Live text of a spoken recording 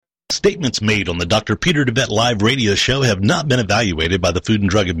Statements made on the Dr. Peter DeVette Live radio show have not been evaluated by the Food and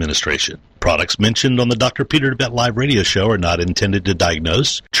Drug Administration. Products mentioned on the Dr. Peter DeVette Live radio show are not intended to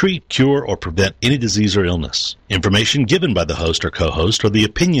diagnose, treat, cure, or prevent any disease or illness. Information given by the host or co-host are the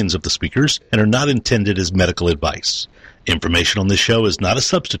opinions of the speakers and are not intended as medical advice. Information on this show is not a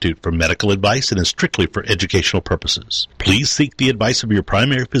substitute for medical advice and is strictly for educational purposes. Please seek the advice of your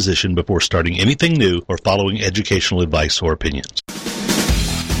primary physician before starting anything new or following educational advice or opinions.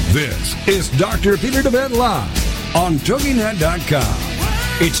 This is Dr. Peter DeVette Live on TogiNet.com.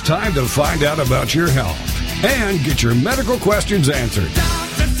 It's time to find out about your health and get your medical questions answered.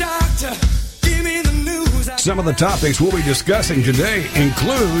 Doctor, give me the news. Some of the topics we'll be discussing today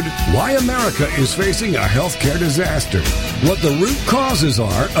include why America is facing a healthcare disaster, what the root causes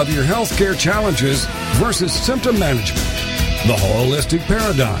are of your healthcare challenges versus symptom management, the holistic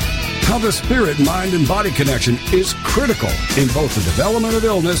paradigm, how the spirit, mind, and body connection is critical in both the development of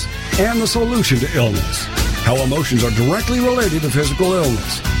illness and the solution to illness, how emotions are directly related to physical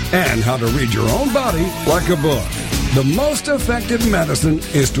illness, and how to read your own body like a book. The most effective medicine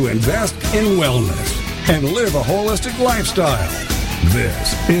is to invest in wellness and live a holistic lifestyle.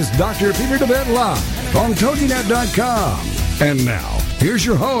 This is Dr. Peter DeVette Live on TogiNet.com. And now, here's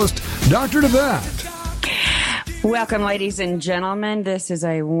your host, Dr. DeVette. Welcome, ladies and gentlemen. This is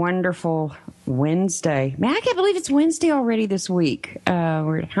a wonderful Wednesday. Man, I can't believe it's Wednesday already this week.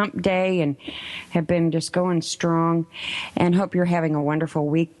 We're at Hump Day and have been just going strong, and hope you're having a wonderful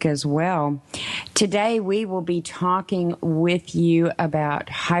week as well. Today, we will be talking with you about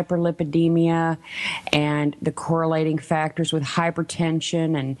hyperlipidemia and the correlating factors with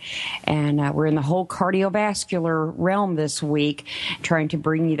hypertension, and we're in the whole cardiovascular realm this week, trying to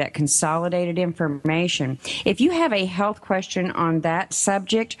bring you that consolidated information. If you have a health question on that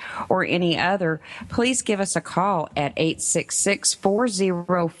subject or any other, please give us a call at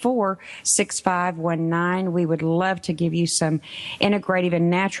 866-404-6519. We would love to give you some integrative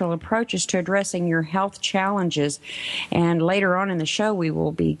and natural approaches to addressing your health challenges. And later on in the show, we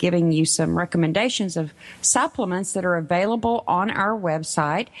will be giving you some recommendations of supplements that are available on our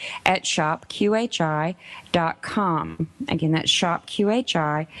website at shopqhi.com. Again, that's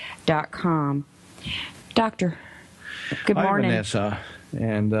shopqhi.com. Doctor, good morning. Hi, Vanessa.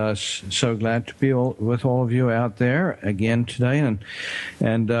 And so glad to be with all of you out there again today. And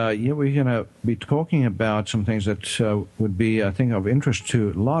we're going to be talking about some things that would be, I think, of interest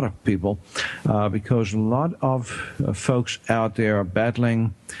to a lot of people because a lot of folks out there are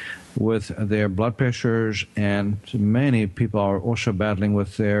battling with their blood pressures, and many people are also battling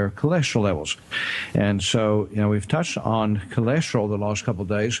with their cholesterol levels. And so, we've touched on cholesterol the last couple of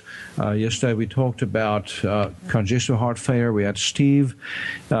days. Yesterday we talked about congestive heart failure. We had Steve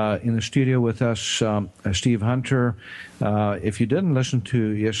in the studio with us, Steve Hunter. If you didn't listen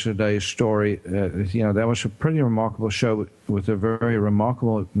to yesterday's story, that was a pretty remarkable show with a very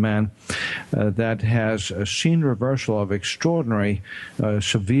remarkable man that has seen reversal of extraordinary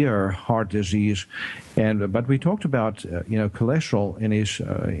severe heart disease. But we talked about cholesterol in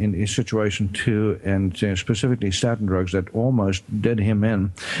his situation too, and specifically statin drugs that almost did him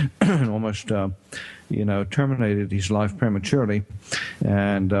in, and almost terminated his life prematurely.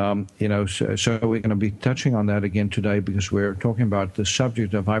 And so we're going to be touching on that again today because we're talking about the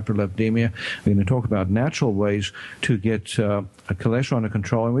subject of hyperlipidemia. We're going to talk about natural ways to get cholesterol under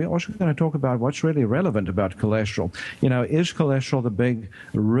control, and we're also going to talk about what's really relevant about cholesterol. Is cholesterol the big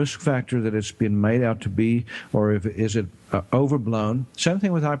risk factor that it's been made out to be, or is it overblown? Same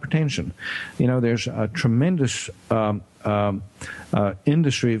thing with hypertension. There's a tremendous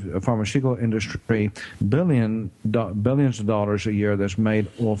industry, pharmaceutical industry, billions of dollars a year that's made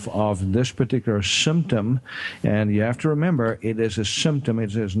off of this particular symptom. And you have to remember, it is a symptom.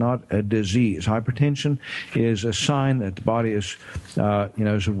 It is not a disease. Hypertension is a sign that the body is,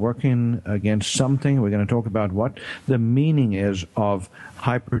 is working against something. We're going to talk about what the meaning is of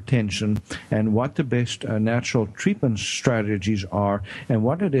hypertension and what the best natural treatment strategies are and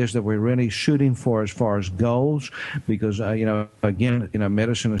what it is that we're really shooting for as far as goals, because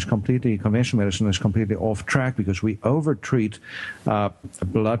medicine is conventional medicine is completely off track because we overtreat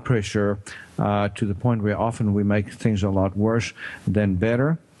blood pressure to the point where often we make things a lot worse than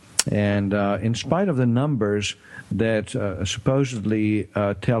better. And in spite of the numbers that supposedly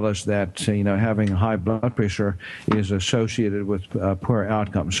tell us that having high blood pressure is associated with poor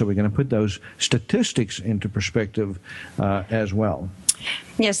outcomes, so we're going to put those statistics into perspective as well.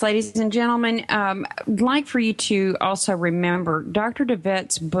 Yes, ladies and gentlemen, I'd like for you to also remember Dr.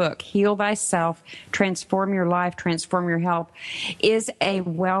 DeVette's book, Heal Thyself, Transform Your Life, Transform Your Health, is a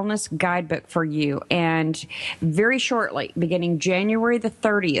wellness guidebook for you. And very shortly, beginning January the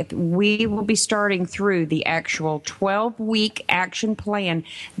 30th, we will be starting through the actual 12-week action plan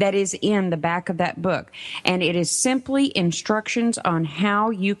that is in the back of that book. And it is simply instructions on how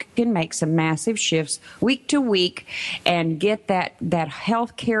you can make some massive shifts week to week and get that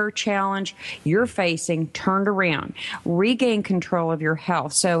health care challenge you're facing turned around. Regain control of your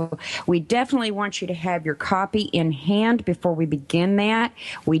health. So we definitely want you to have your copy in hand before we begin that.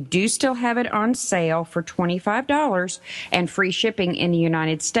 We do still have it on sale for $25 and free shipping in the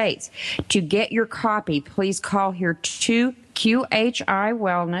United States. To get your copy, please call here to QHI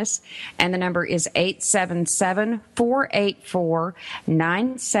Wellness, and the number is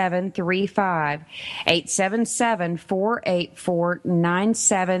 877-484-9735.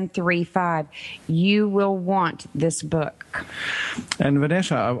 877-484-9735. You will want this book. And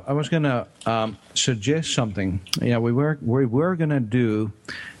Vanessa, I was going to suggest something. Yeah, we were going to do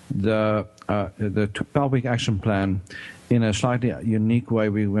the 12-week action plan in a slightly unique way.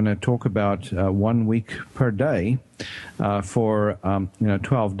 We're going to talk about 1 week per day for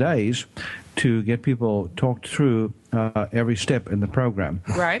 12 days to get people talked through every step in the program.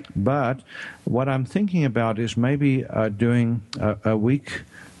 Right. But what I'm thinking about is maybe doing a week,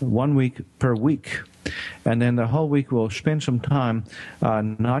 1 week per week. And then the whole week we'll spend some time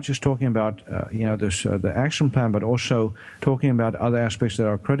not just talking about the action plan, but also talking about other aspects that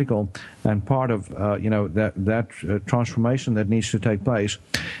are critical and part of that transformation that needs to take place.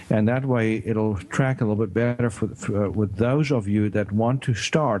 And that way it'll track a little bit better with those of you that want to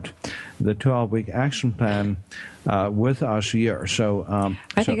start the 12-week action plan with us here. So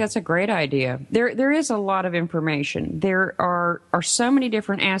I think that's a great idea. There is a lot of information. There are so many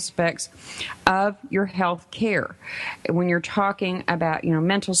different aspects of your health care. When you're talking about,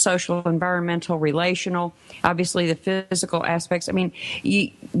 mental, social, environmental, relational, obviously the physical aspects. I mean,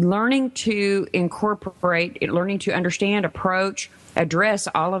 learning to incorporate, learning to understand, approach, address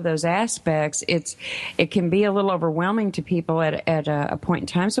all of those aspects, it can be a little overwhelming to people at a point in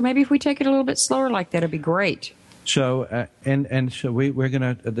time. So maybe if we take it a little bit slower like that, it'd be great. So, so we're going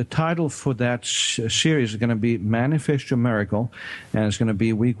to, the title for that series is going to be Manifest Your Miracle, and it's going to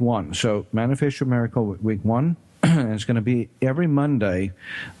be week 1. So, Manifest Your Miracle, week 1, and it's going to be every Monday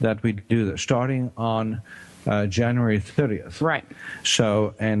that we do this, starting on January 30th. Right.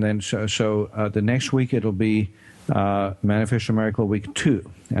 So, and then, the next week it'll be Manifest Your Miracle week 2,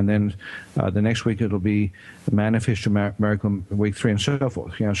 and then the next week it'll be Manifest Your Miracle week 3, and so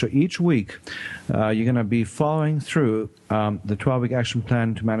forth. So each week you're going to be following through the 12-week action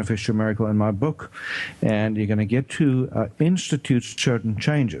plan to manifest your miracle in my book, and you're going to get to institute certain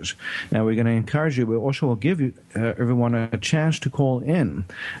changes. And we're going to encourage you. We also will give you everyone a chance to call in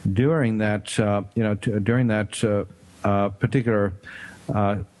during that particular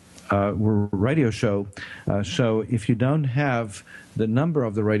radio show. So if you don't have the number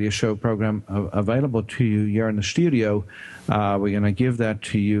of the radio show program available to you here in the studio, we're going to give that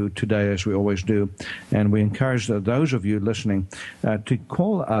to you today, as we always do. And we encourage those of you listening to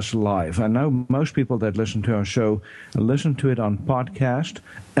call us live. I know most people that listen to our show listen to it on podcast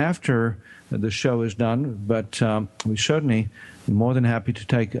after the show is done, but we certainly more than happy to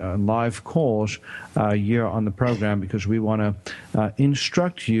take live calls here on the program, because we want to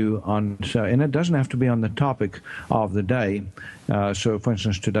instruct you on, and it doesn't have to be on the topic of the day. So, for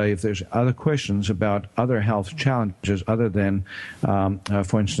instance, today, if there's other questions about other health challenges other than,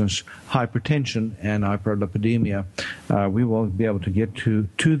 for instance, hypertension and hyperlipidemia, we will be able to get to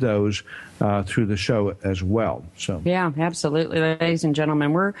those through the show as well. So yeah, absolutely, ladies and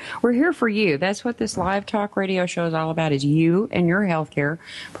gentlemen, we're here for you. That's what this live talk radio show is all about: is you and your health care,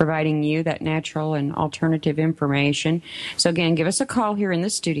 providing you that natural and alternative information. So again, give us a call here in the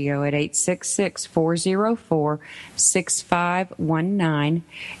studio at 866-404-6519,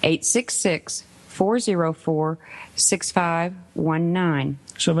 866-404-6519.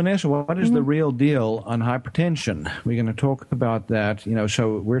 So, Vanessa, what is the real deal on hypertension? We're going to talk about that.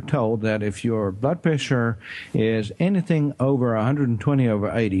 So we're told that if your blood pressure is anything over 120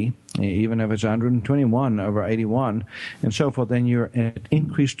 over 80, even if it's 121 over 81, and so forth, then you're at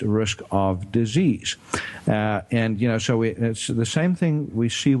increased risk of disease. So it's the same thing we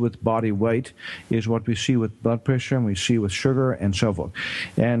see with body weight is what we see with blood pressure, and we see with sugar and so forth.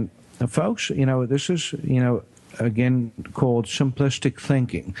 And folks, this is, again called simplistic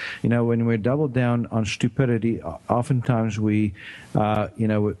thinking. When we double down on stupidity, oftentimes we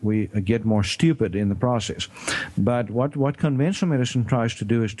get more stupid in the process. But what conventional medicine tries to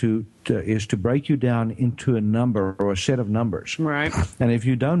do is to break you down into a number or a set of numbers. Right. And if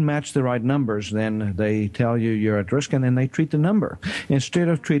you don't match the right numbers, then they tell you you're at risk, and then they treat the number instead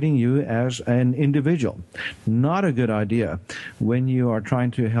of treating you as an individual. Not a good idea when you are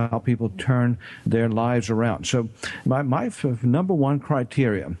trying to help people turn their lives around. So my number one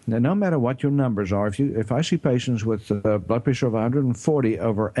criteria, no matter what your numbers are, if I see patients with blood pressure of 140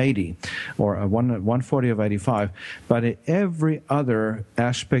 over 80 or 140 over 85, but in every other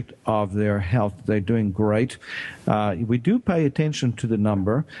aspect of their health, they're doing great. We do pay attention to the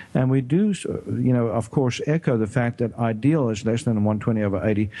number, and we do, of course, echo the fact that ideal is less than 120 over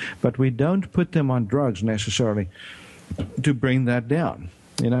 80, but we don't put them on drugs necessarily to bring that down.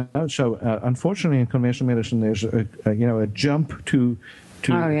 So unfortunately, in conventional medicine, there's a jump to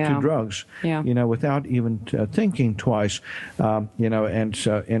drugs, without even thinking twice,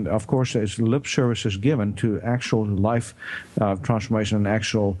 and of course, there's lip services given to actual life transformation and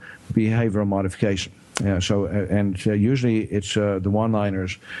actual behavioral modification. Usually it's the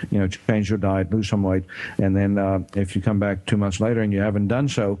one-liners, change your diet, lose some weight, and then if you come back 2 months later and you haven't done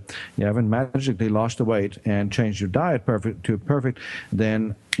so, you haven't magically lost the weight and changed your diet perfect,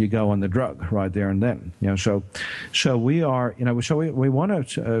 then you go on the drug right there and then. So we are, we want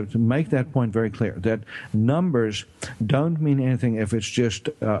to make that point very clear, that numbers don't mean anything if it's just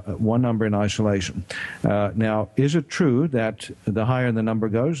one number in isolation. Now, is it true that the higher the number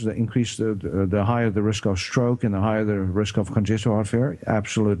goes, the higher the risk of stroke and the higher the risk of congestive heart failure?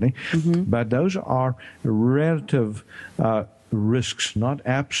 Absolutely. Mm-hmm. But those are relative risks, not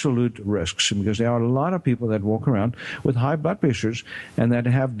absolute risks, because there are a lot of people that walk around with high blood pressures and that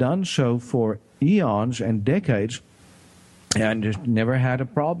have done so for eons and decades and just never had a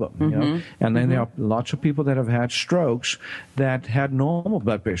problem. Mm-hmm. And then there are lots of people that have had strokes that had normal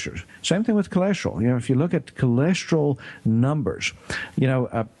blood pressures. Same thing with cholesterol. If you look at cholesterol numbers,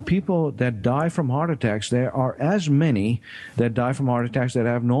 people that die from heart attacks, there are as many that die from heart attacks that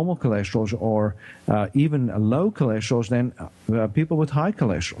have normal cholesterols or even low cholesterols than people with high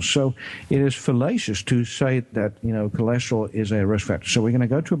cholesterol. So it is fallacious to say that cholesterol is a risk factor. So we're going to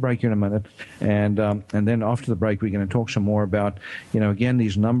go to a break here in a minute, and then after the break we're going to talk some more about again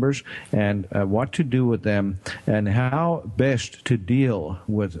these numbers and what to do with them and how best to deal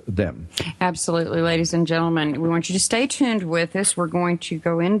with them. Absolutely, ladies and gentlemen. We want you to stay tuned with us. We're going to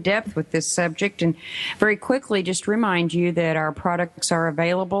go in depth with this subject, and very quickly just remind you that our products are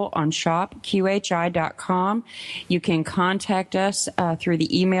available on shopqhi.com. You can contact us through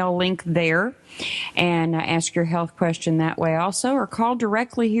the email link there and ask your health question that way also, or call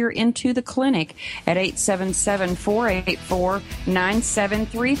directly here into the clinic at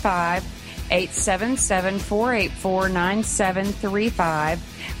 877-484-9735, 877-484-9735.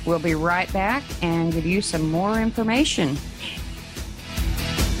 We'll be right back and give you some more information.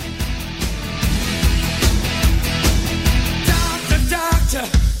 Doctor,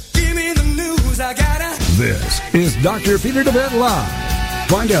 give me the news. I gotta. This is Dr. Peter DeVette Live.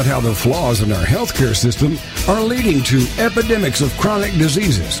 Find out how the flaws in our healthcare system are leading to epidemics of chronic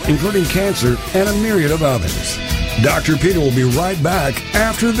diseases, including cancer and a myriad of others. Dr. Peter will be right back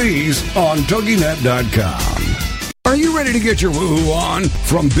after these on TogiNet.com. Are you ready to get your woohoo on?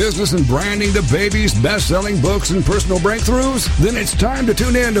 From business and branding to babies, best-selling books, and personal breakthroughs? Then it's time to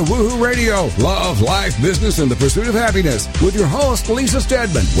tune in to Woohoo Radio, Love, Life, Business, and the Pursuit of Happiness with your host, Lisa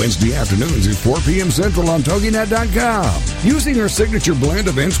Stedman, Wednesday afternoons at 4 p.m. Central on TogiNet.com. Using her signature blend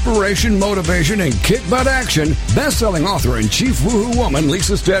of inspiration, motivation, and kick-butt action, best-selling author and chief woohoo woman,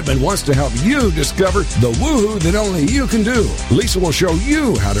 Lisa Stedman, wants to help you discover the woohoo that only you can do. Lisa will show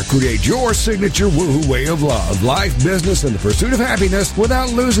you how to create your signature woohoo way of love, life, business, and the pursuit of happiness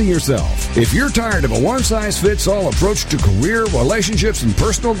without losing yourself. If you're tired of a one-size-fits-all approach to career, relationships, and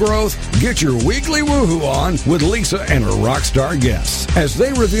personal growth, get your weekly woohoo on with Lisa and her rock star guests as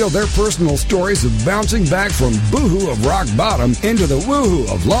they reveal their personal stories of bouncing back from boohoo of rock bottom into the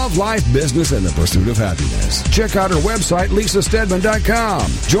woohoo of love, life, business, and the pursuit of happiness. Check out her website,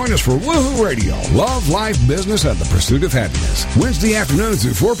 lisastedman.com. Join us for Woohoo Radio, Love, Life, Business, and the Pursuit of Happiness. Wednesday afternoons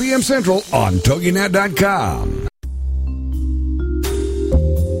at 4 p.m. Central on TogiNet.com.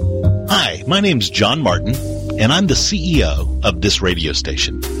 Hi, my name's John Martin, and I'm the CEO of this radio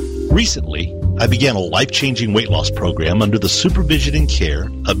station. Recently, I began a life-changing weight loss program under the supervision and care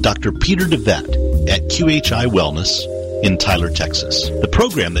of Dr. Peter DeVette at QHI Wellness in Tyler, Texas. The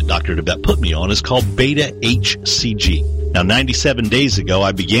program that Dr. DeVette put me on is called Beta HCG. Now, 97 days ago,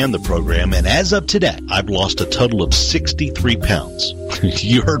 I began the program, and as of today, I've lost a total of 63 pounds.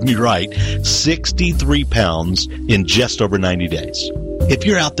 You heard me right, 63 pounds in just over 90 days. If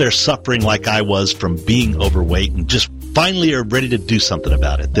you're out there suffering like I was from being overweight and just finally are ready to do something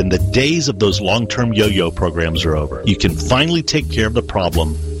about it, then the days of those long-term yo-yo programs are over. You can finally take care of the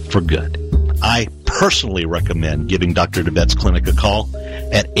problem for good. I personally recommend giving Dr. DeBette's clinic a call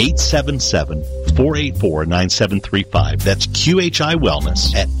at 877-484-9735. That's QHI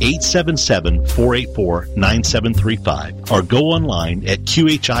Wellness at 877-484-9735. Or go online at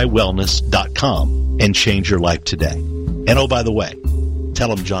QHIWellness.com and change your life today. And oh, by the way,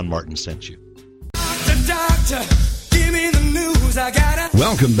 tell them John Martin sent you. Doctor, give me the news. I gotta.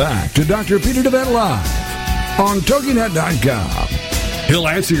 Welcome back to Dr. Peter DeBette Live on TogiNet.com. He'll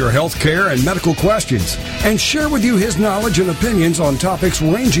answer your health care and medical questions and share with you his knowledge and opinions on topics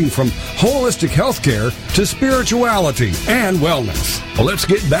ranging from holistic health care to spirituality and wellness. Well, let's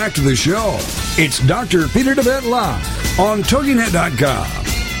get back to the show. It's Dr. Peter DeBette Live on TogiNet.com.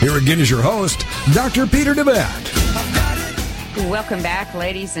 Here again is your host, Dr. Peter DeBette. Welcome back,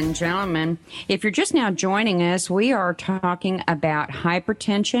 ladies and gentlemen. If you're just now joining us, we are talking about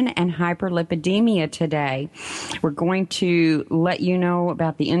hypertension and hyperlipidemia today. We're going to let you know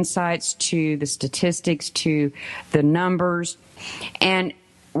about the insights to the statistics, to the numbers, and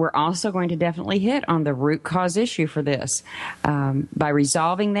we're also going to definitely hit on the root cause issue for this. By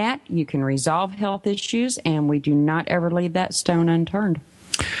resolving that, you can resolve health issues, and we do not ever leave that stone unturned.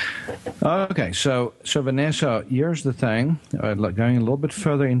 Okay, so Vanessa, here's the thing, going a little bit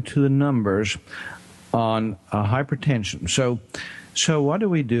further into the numbers on hypertension. So what do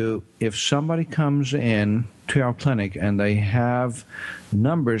we do if somebody comes in to our clinic and they have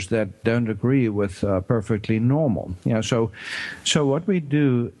numbers that don't agree with perfectly normal? So what we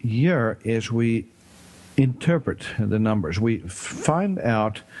do here is we interpret the numbers. We find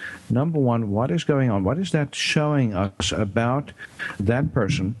out, number one, what is going on. What is that showing us about that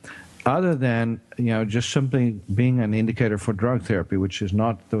person, other than just simply being an indicator for drug therapy, which is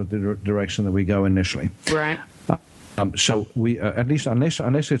not the direction that we go initially. Right. So we, at least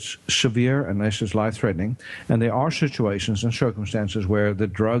unless it's severe, unless it's life-threatening, and there are situations and circumstances where the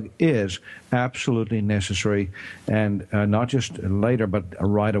drug is absolutely necessary, and not just later, but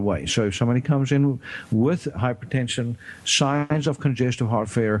right away. So if somebody comes in with hypertension, signs of congestive heart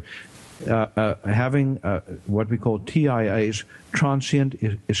failure, having what we call TIAs, transient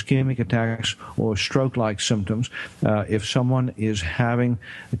ischemic attacks or stroke-like symptoms, if someone is having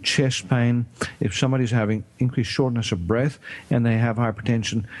chest pain, if somebody is having increased shortness of breath and they have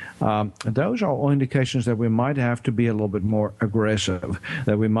hypertension, those are all indications that we might have to be a little bit more aggressive,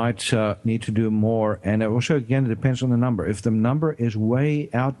 that we might need to do more. And also, again, it depends on the number. If the number is way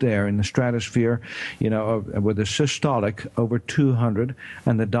out there in the stratosphere, with the systolic over 200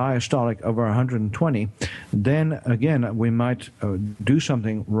 and the diastolic over 120, then again, we might do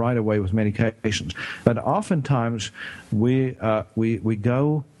something right away with medications. But oftentimes we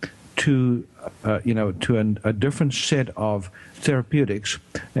go to a different set of therapeutics,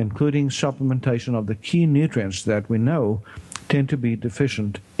 including supplementation of the key nutrients that we know tend to be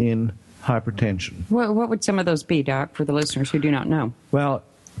deficient in hypertension. What would some of those be, Doc, for the listeners who do not know? Well,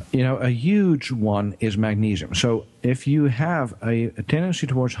 a huge one is magnesium. So if you have a tendency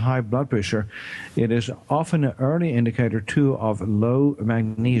towards high blood pressure, it is often an early indicator, too, of low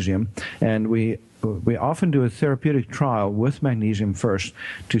magnesium. And we often do a therapeutic trial with magnesium first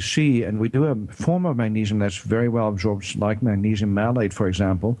to see, and we do a form of magnesium that's very well absorbed, like magnesium malate, for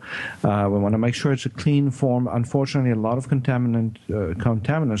example. We want to make sure it's a clean form. Unfortunately, a lot of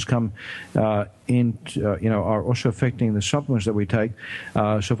contaminants come in, are also affecting the supplements that we take.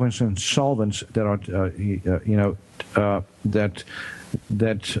 So, for instance, solvents that are, that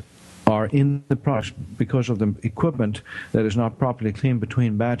are in the products because of the equipment that is not properly cleaned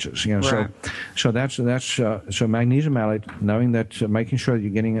between batches. Right. So that's so magnesium malate, knowing that, making sure that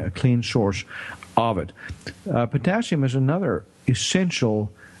you're getting a clean source of it. Potassium is another essential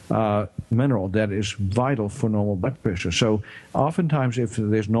mineral that is vital for normal blood pressure. So oftentimes, if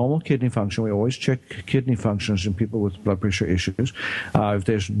there's normal kidney function, we always check kidney functions in people with blood pressure issues. If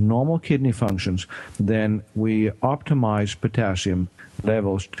there's normal kidney functions, then we optimize potassium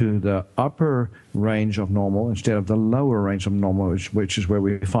levels to the upper range of normal instead of the lower range of normal, which is where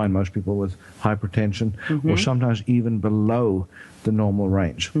we find most people with hypertension, or sometimes even below the normal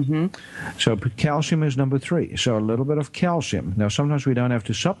range. So calcium is number 3. So a little bit of calcium. Now, sometimes we don't have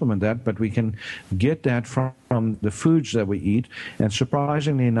to supplement that, but we can get that from the foods that we eat. And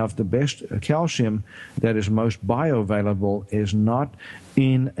surprisingly enough, the best calcium that is most bioavailable is not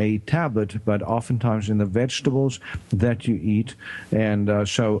in a tablet, but oftentimes in the vegetables that you eat. And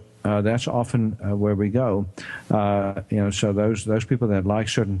so that's often where we go. So those people that like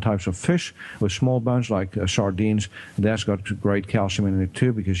certain types of fish with small bones, like sardines, that's got great calcium in it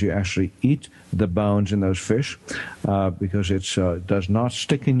too, because you actually eat the bones in those fish, because it does not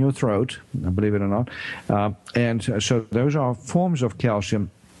stick in your throat, believe it or not. And so those are forms of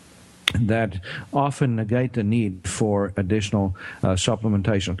calcium that often negate the need for additional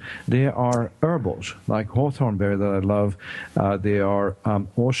supplementation. There are herbals like hawthorn berry that I love. There are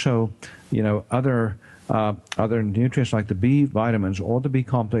also, other nutrients like the B vitamins or the B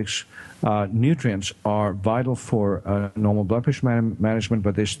complex nutrients are vital for normal blood pressure management,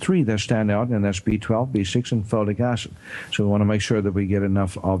 but there's 3 that stand out, and that's B12, B6, and folic acid. So we want to make sure that we get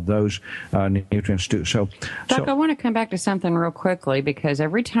enough of those nutrients too. Doc, I want to come back to something real quickly, because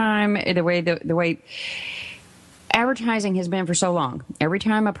every time, the way advertising has been for so long, every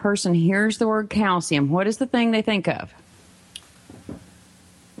time a person hears the word calcium, what is the thing they think of?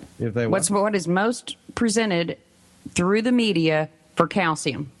 What is most presented through the media for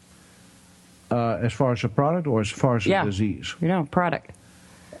calcium? As far as a product or as far as a disease? Product.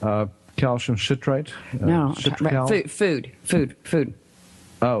 Calcium citrate? No, food.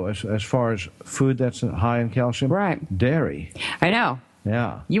 Oh, as far as food that's high in calcium? Right. Dairy. I know.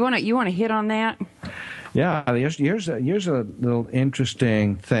 Yeah. You want to hit on that? Yeah. Here's a little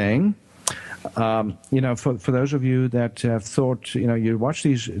interesting thing. For those of you that have thought, you watch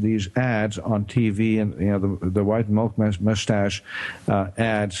these ads on TV, and the white milk mustache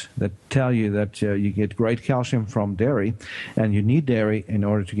ads that tell you that you get great calcium from dairy, and you need dairy in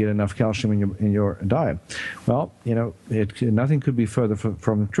order to get enough calcium in your diet. Well, nothing could be further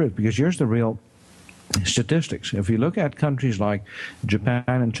from the truth, because here's the real statistics. If you look at countries like Japan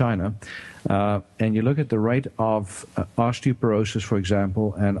and China, and you look at the rate of osteoporosis, for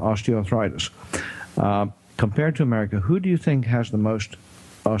example, and osteoarthritis, compared to America, who do you think has the most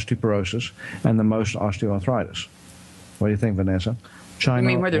osteoporosis and the most osteoarthritis? What do you think, Vanessa? China? You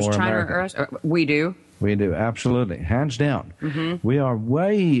mean whether it's China America? or us? We do. We do, absolutely, hands down. We are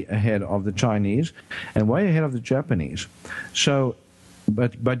way ahead of the Chinese and way ahead of the Japanese. So,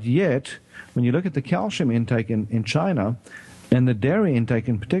 but yet, when you look at the calcium intake in China, and the dairy intake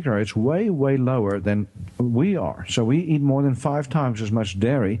in particular, it's way, way lower than we are. So we eat more than 5 times as much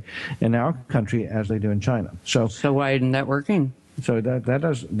dairy in our country as they do in China. So why isn't that working? So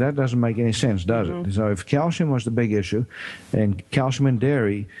that doesn't make any sense, does it? So if calcium was the big issue, and calcium in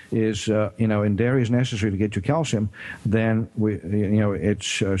dairy is, and dairy is necessary to get your calcium, then it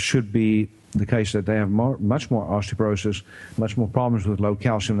should be the case that they have much more osteoporosis, much more problems with low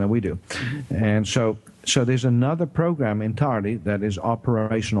calcium than we do. And so there's another program entirely that is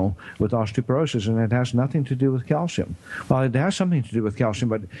operational with osteoporosis, and it has nothing to do with calcium. Well, it has something to do with calcium,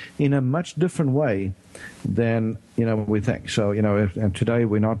 but in a much different way than we think. So and today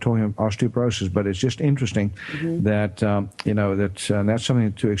we're not talking about osteoporosis, but it's just interesting that that's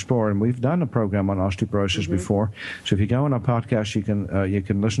something to explore. And we've done a program on osteoporosis before. So if you go on our podcast, you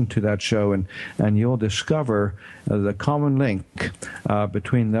can listen to that show, and you'll discover the common link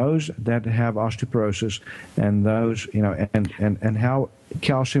between those that have osteoporosis and those and how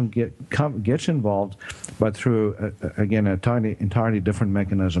calcium gets involved, but through again a entirely different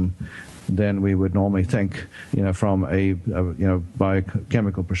mechanism than we would normally think, from a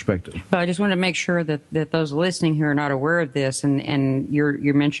biochemical perspective. Well, I just want to make sure that those listening here are not aware of this, and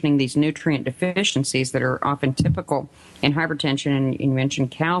you're mentioning these nutrient deficiencies that are often typical in hypertension, and you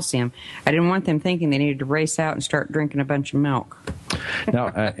mentioned calcium. I didn't want them thinking they needed to race out and start drinking a bunch of milk. Now,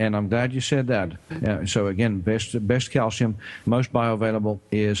 and I'm glad you said that. So again, best calcium, most bioavailable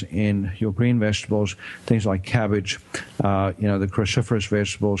is in your green vegetables, things like cabbage, the cruciferous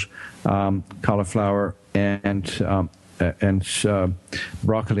vegetables, cauliflower, and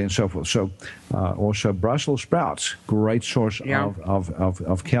broccoli and so forth. So also Brussels sprouts, great source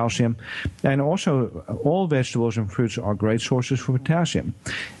of calcium. And also all vegetables and fruits are great sources for potassium.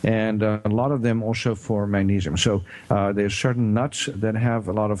 And a lot of them also for magnesium. So there's certain nuts that have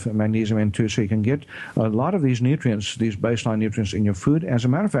a lot of magnesium in too. So you can get a lot of these nutrients, these baseline nutrients in your food. As a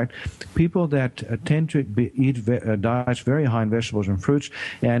matter of fact, people that tend to eat diets very high in vegetables and fruits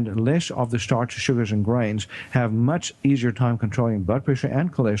and less of the starch, sugars, and grains have much easier time controlling blood pressure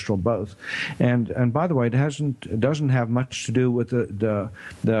and cholesterol both. And by the way, it doesn't have much to do with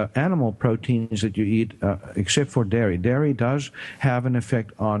the animal proteins that you eat, except for dairy. Dairy does have an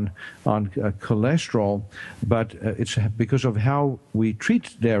effect on cholesterol, but it's because of how we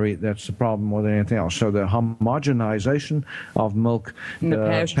treat dairy that's the problem more than anything else. So the homogenization of milk, the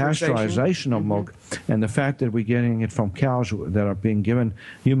pasteurization of milk, and the fact that we're getting it from cows that are being given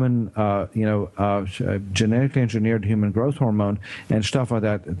human, genetically engineered human growth hormone and stuff like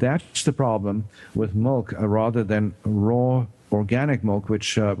that. That's the problem with milk, rather than raw organic milk,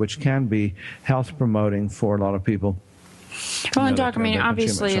 which can be health promoting for a lot of people. Well, and Doc, I mean,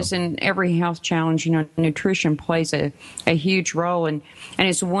 obviously, as in every health challenge, nutrition plays a huge role, and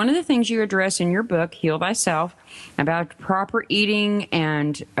it's one of the things you address in your book, Heal Thyself, about proper eating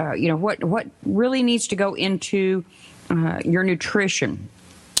and what really needs to go into your nutrition.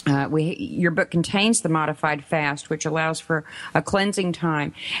 Your book contains the modified fast, which allows for a cleansing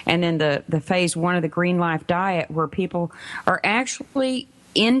time, and then the phase 1 of the Green Life diet, where people are actually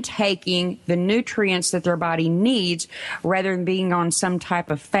intaking the nutrients that their body needs rather than being on some type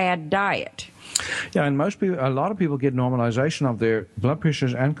of fad diet. Yeah, and a lot of people get normalization of their blood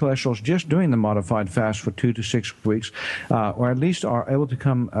pressures and cholesterols just doing the modified fast for 2 to 6 weeks, or at least are able to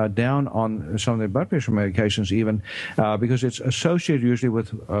come down on some of their blood pressure medications even, because it's associated usually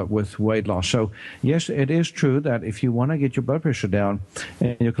with weight loss. So, yes, it is true that if you want to get your blood pressure down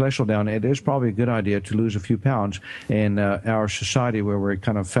and your cholesterol down, it is probably a good idea to lose a few pounds in our society where we're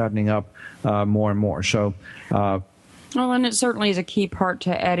kind of fattening up more and more. So, well, and it certainly is a key part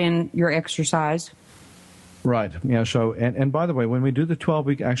to add in your exercise. Right. Yeah. So, and by the way, when we do the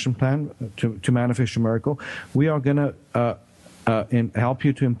 12-week action plan to manifest your miracle, we are going to help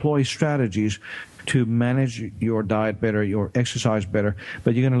you to employ strategies to manage your diet better, your exercise better,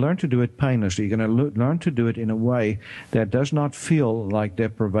 but you're going to learn to do it painlessly. You're going to learn to do it in a way that does not feel like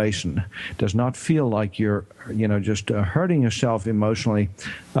deprivation, does not feel like you're, just hurting yourself emotionally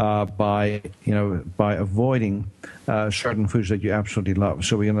by avoiding certain foods that you absolutely love.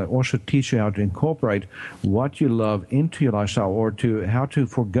 So we're going to also teach you how to incorporate what you love into your lifestyle, or to how to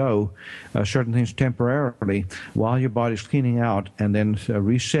forego certain things temporarily while your body's cleaning out and then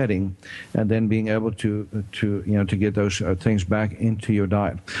resetting, and then being able to get those things back into your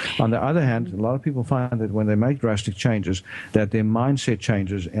diet. On the other hand, a lot of people find that when they make drastic changes, that their mindset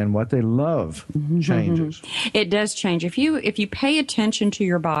changes and what they love changes. It does change. If you pay attention to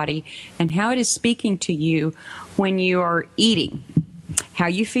your body and how it is speaking to you when you are eating, how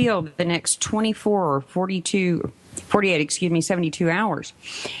you feel the next 24 or 72 hours.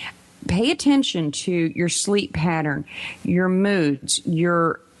 Pay attention to your sleep pattern, your moods,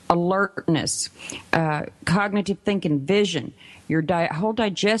 your alertness, cognitive thinking, vision, your whole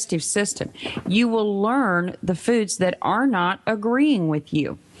digestive system. You will learn the foods that are not agreeing with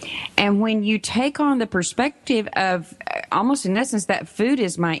you. And when you take on the perspective of, almost in essence, that food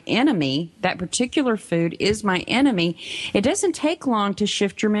is my enemy, that particular food is my enemy, it doesn't take long to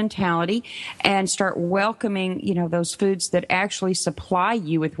shift your mentality and start welcoming, those foods that actually supply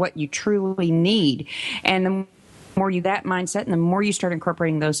you with what you truly need. And the more you that mindset and the more you start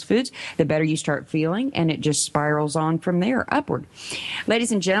incorporating those foods, the better you start feeling, and it just spirals on from there upward.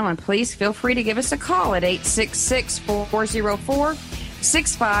 Ladies and gentlemen, please feel free to give us a call at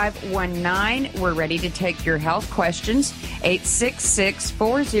 866-404-6519. We're ready to take your health questions.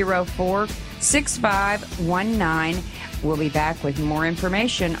 866-404-6519. We'll be back with more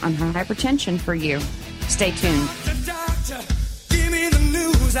information on hypertension for you. Stay tuned. Doctor, give me the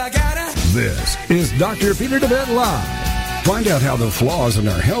news. I gotta. This is Dr. Peter DeVette Live. Find out how the flaws in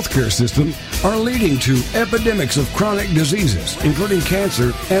our healthcare system are leading to epidemics of chronic diseases, including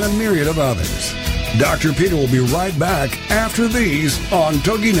cancer and a myriad of others. Dr. Peter will be right back after these on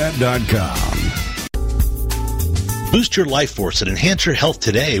TogiNet.com. Boost your life force and enhance your health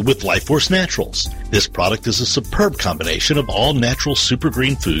today with Life Force Naturals. This product is a superb combination of all natural super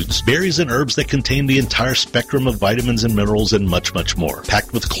green foods, berries, and herbs that contain the entire spectrum of vitamins and minerals and much, much more.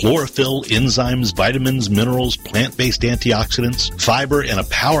 Packed with chlorophyll, enzymes, vitamins, minerals, plant-based antioxidants, fiber, and a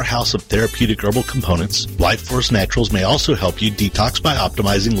powerhouse of therapeutic herbal components, Life Force Naturals may also help you detox by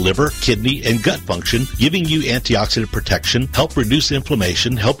optimizing liver, kidney, and gut function, giving you antioxidant protection, help reduce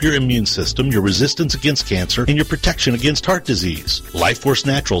inflammation, help your immune system, your resistance against cancer, and your protection against heart disease. Life Force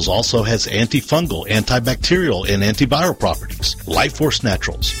Naturals also has antifungal, antibacterial, and antiviral properties. Life Force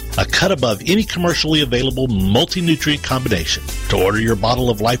Naturals, a cut above any commercially available multi-nutrient combination. To order your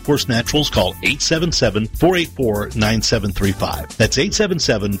bottle of Life Force Naturals, call 877-484-9735. That's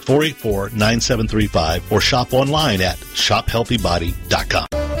 877-484-9735, or shop online at shophealthybody.com.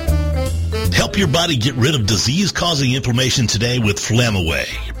 Help Help your body get rid of disease-causing inflammation today with Flamaway,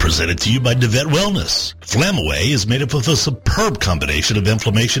 presented to you by DeVette Wellness. Flamaway is made up of a superb combination of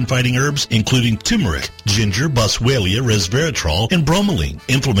inflammation-fighting herbs, including turmeric, ginger, boswellia, resveratrol, and bromelain.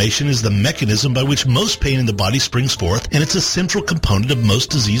 Inflammation is the mechanism by which most pain in the body springs forth, and it's a central component of most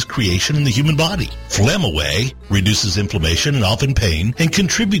disease creation in the human body. Flamaway reduces inflammation and often pain and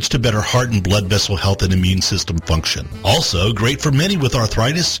contributes to better heart and blood vessel health and immune system function. Also, great for many with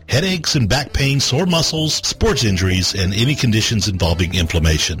arthritis, headaches and back pain, sore muscles, sports injuries, and any conditions involving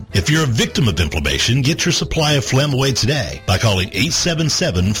inflammation. If you're a victim of inflammation, get your supply of Flamaway today by calling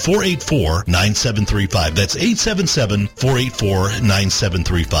 877-484-9735. That's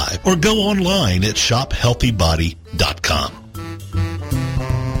 877-484-9735. Or go online at shophealthybody.com.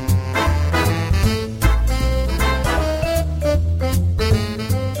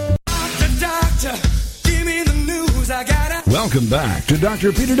 Welcome back to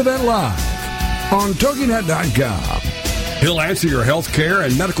Dr. Peter DeVette Live on TogiNet.com. He'll answer your health care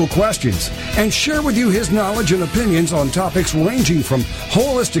and medical questions and share with you his knowledge and opinions on topics ranging from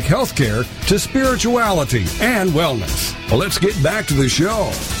holistic health care to spirituality and wellness. Well, let's get back to the show.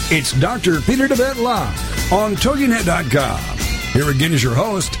 It's Dr. Peter DeVette Live on TogiNet.com. Here again is your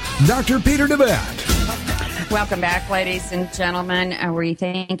host, Dr. Peter DeVette. Welcome back, ladies and gentlemen. We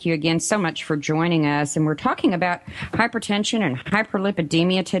thank you again so much for joining us. And we're talking about hypertension and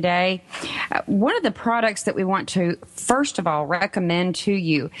hyperlipidemia today. One of the products that we want to, first of all, recommend to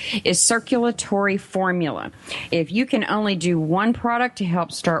you is Circulatory Formula. If you can only do one product to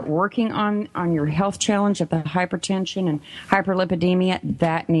help start working on your health challenge of the hypertension and hyperlipidemia,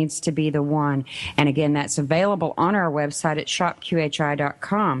 that needs to be the one. And again, that's available on our website at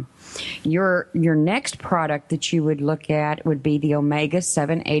shopqhi.com. Your next product that you would look at would be the Omega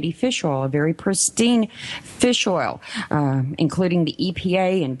 780 fish oil, a very pristine fish oil, including the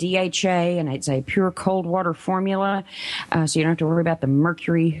EPA and DHA, and it's a pure cold water formula, so you don't have to worry about the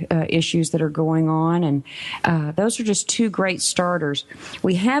mercury issues that are going on, and those are just two great starters.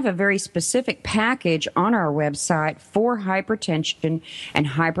 We have a very specific package on our website for hypertension and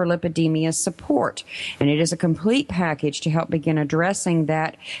hyperlipidemia support, and it is a complete package to help begin addressing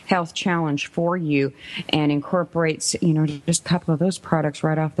that health challenge for you, and incorporates, just a couple of those products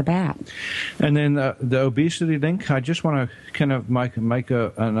right off the bat. And then the obesity link, I just want to kind of make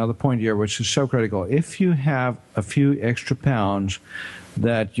another point here, which is so critical. If you have a few extra pounds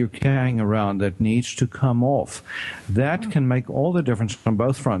that you're carrying around that needs to come off, that can make all the difference on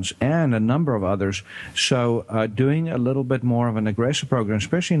both fronts and a number of others. So doing a little bit more of an aggressive program,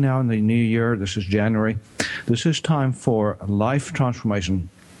 especially now in the new year, this is January, this is time for life transformation.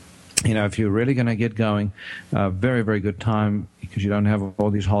 If you're really going to get going, very, very good time, because you don't have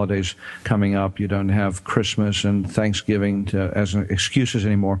all these holidays coming up. You don't have Christmas and Thanksgiving as excuses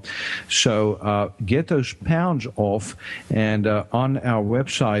anymore. So get those pounds off. And on our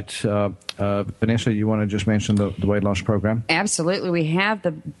website, Vanessa, you want to just mention the weight loss program? Absolutely. We have the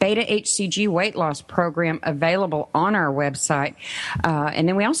Beta HCG weight loss program available on our website. And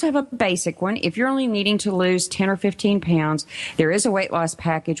then we also have a basic one. If you're only needing to lose 10 or 15 pounds, there is a weight loss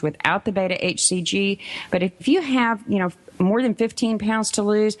package without the Beta HCG. But if you have, more than 15 pounds to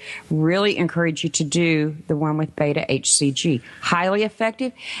lose, really encourage you to do the one with Beta HCG. Highly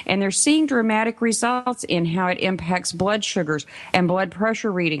effective, and they're seeing dramatic results in how it impacts blood sugars and blood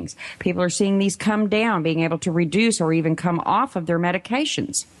pressure readings. People are seeing these come down, being able to reduce or even come off of their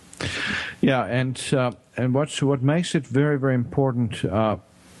medications. Yeah, and what makes it very, very important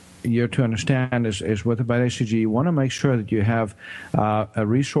you to understand is with the Beta HCG, you want to make sure that you have a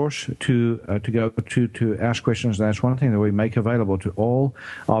resource to go to ask questions. That's one thing that we make available to all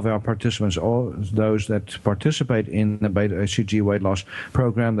of our participants, all those that participate in the Beta HCG weight loss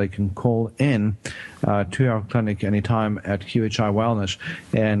program. They can call in to our clinic anytime at QHI Wellness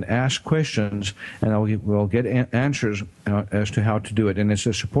and ask questions, and we'll get answers as to how to do it. And it's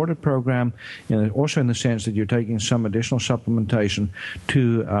a supported program, and also in the sense that you're taking some additional supplementation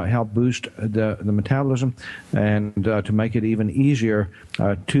to help boost the metabolism and to make it even easier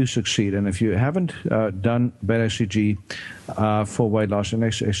to succeed. And if you haven't done Beta HCG for weight loss,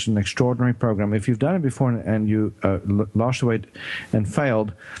 it's an extraordinary program. If you've done it before and you lost weight and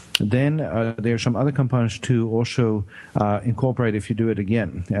failed, then there are some other components to also incorporate if you do it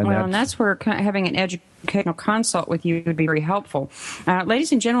again. And that's where having an educational consult with you would be very helpful.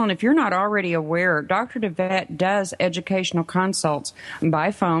 Ladies and gentlemen, if you're not already aware, Dr. DeVette does educational consults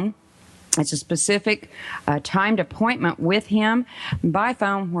by phone. It's a specific timed appointment with him by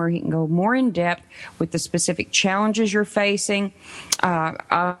phone where he can go more in depth with the specific challenges you're facing,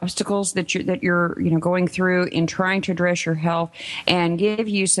 obstacles that you're going through in trying to address your health, and give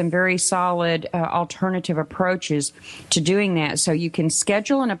you some very solid alternative approaches to doing that. So you can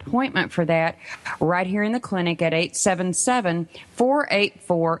schedule an appointment for that right here in the clinic at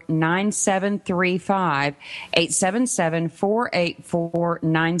 877-484-9735,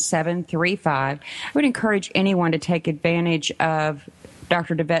 877-484-9735. I would encourage anyone to take advantage of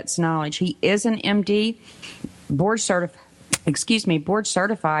Dr. DeVette's knowledge. He is an MD, board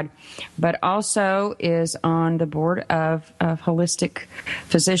certified, but also is on the board of holistic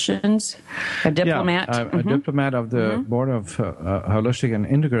physicians, a diplomat. A diplomat of the board of holistic and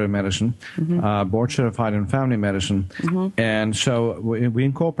integrative medicine, board certified in family medicine. And so we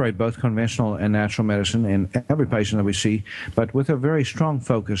incorporate both conventional and natural medicine in every patient that we see, but with a very strong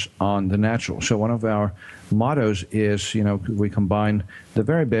focus on the natural. So one of our mottos is, we combine the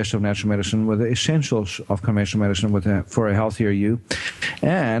very best of natural medicine with the essentials of conventional medicine for a healthier you.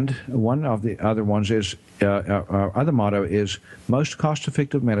 And one of the other ones is, our other motto is, most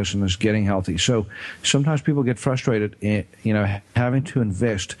cost-effective medicine is getting healthy. So sometimes people get frustrated in, having to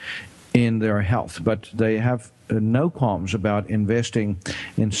invest in their health, but they have no qualms about investing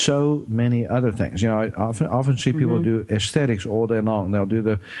in so many other things. I often see people do aesthetics all day long. They'll do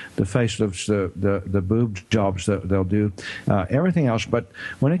the facelifts, the boob jobs, they'll do everything else. But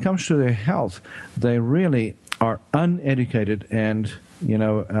when it comes to their health, they really are uneducated and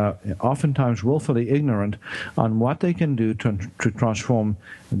oftentimes willfully ignorant on what they can do to transform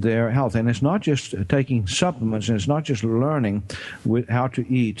their health. And it's not just taking supplements, and it's not just learning how to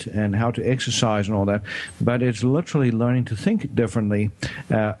eat and how to exercise and all that, but it's literally learning to think differently.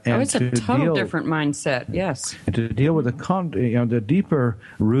 It's a total different mindset, yes. And to deal with the deeper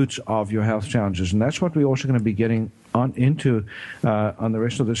roots of your health challenges. And that's what we're also going to be getting on the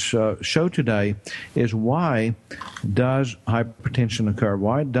rest of this show today, is why does hypertension occur?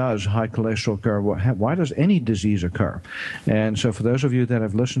 Why does high cholesterol occur? Why does any disease occur? And so for those of you that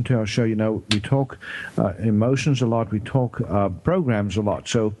have listened to our show, we talk emotions a lot, we talk programs a lot.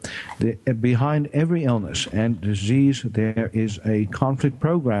 So behind every illness and disease, there is a conflict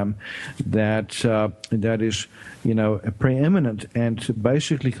program that is preeminent and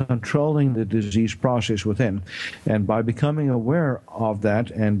basically controlling the disease process within. And by becoming aware of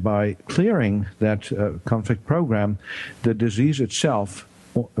that and by clearing that conflict program, the disease itself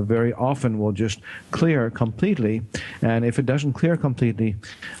very often will just clear completely. And if it doesn't clear completely,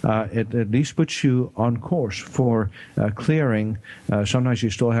 it at least puts you on course for clearing. Sometimes you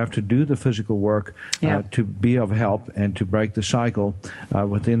still have to do the physical work to be of help and to break the cycle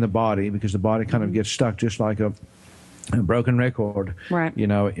within the body, because the body kind of gets stuck just like a broken record. Right.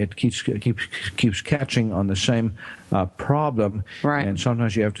 It keeps catching on the same problem, right. And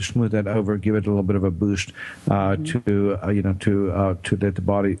sometimes you have to smooth that over, give it a little bit of a boost to let the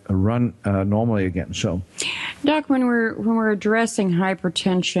body run normally again. So, Doc, when we're addressing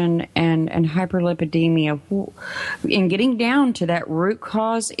hypertension and hyperlipidemia, in getting down to that root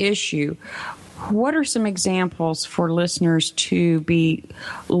cause issue, what are some examples for listeners to be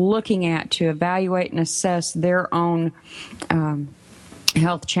looking at to evaluate and assess their own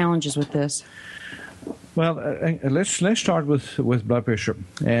health challenges with this? Well, let's start with blood pressure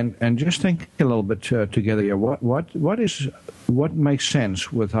and just think a little bit together here. What makes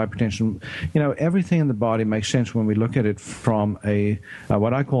sense with hypertension? Everything in the body makes sense when we look at it from a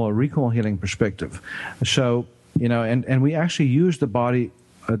what I call a recall healing perspective. So and we actually use the body.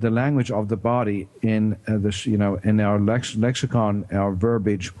 The language of the body in this, in our lexicon, our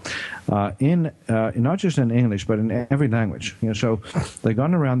verbiage, in not just in English, but in every language. So they've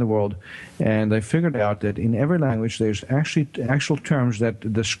gone around the world and they figured out that in every language there's actual terms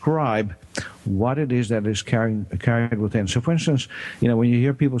that describe what it is that is carried within. So, for instance, when you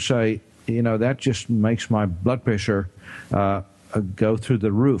hear people say, that just makes my blood pressure go through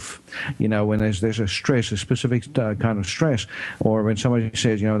the roof, when there's a stress, a specific kind of stress, or when somebody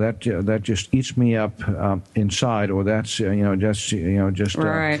says, that just eats me up inside, or that's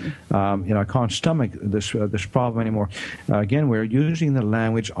right. I can't stomach this problem anymore. Again, we're using the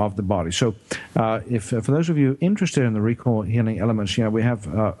language of the body. So, if for those of you interested in the recall healing elements, we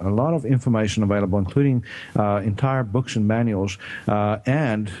have a lot of information available, including entire books and manuals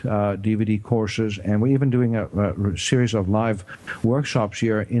and DVD courses, and we're even doing a series of live workshops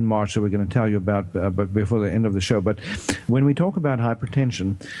here in March that we're going to tell you about before the end of the show. But when we talk about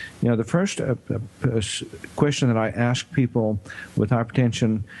hypertension, the first question that I ask people with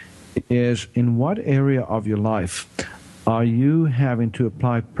hypertension is, in what area of your life are you having to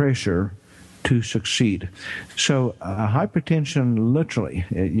apply pressure to succeed. So hypertension, literally,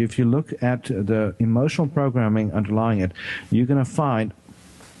 if you look at the emotional programming underlying it, you're going to find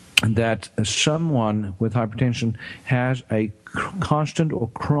that someone with hypertension has a constant or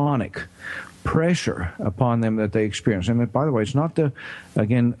chronic pressure upon them that they experience. And by the way, it's not the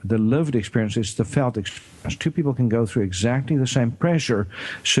lived experience, it's the felt experience. Two people can go through exactly the same pressure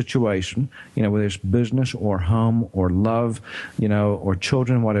situation, whether it's business or home or love, or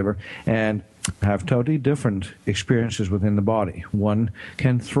children, whatever, and have totally different experiences within the body. One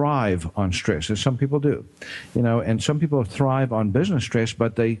can thrive on stress, as some people do, and some people thrive on business stress,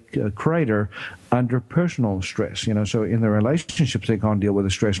 but they crater under personal stress, so in their relationships they can't deal with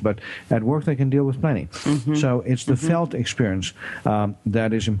the stress, but at work they can deal with plenty. Mm-hmm. So it's the felt experience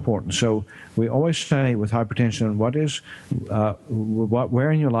that is important. So we always say with hypertension,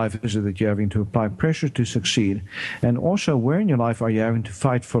 where in your life is it that you're having to apply pressure to succeed, and also where in your life are you having to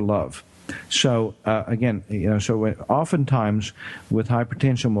fight for love? So oftentimes with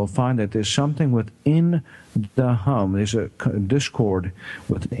hypertension, we'll find that there's something within the home. There's a discord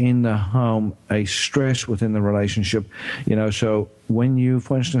within the home, a stress within the relationship. So when you,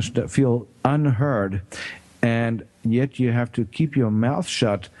 for instance, feel unheard, and yet you have to keep your mouth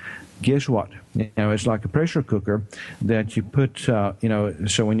shut, guess what? It's like a pressure cooker that you put, so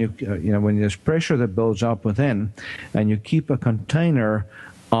when when there's pressure that builds up within, and you keep a container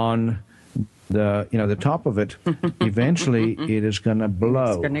on the top of it, eventually it is going to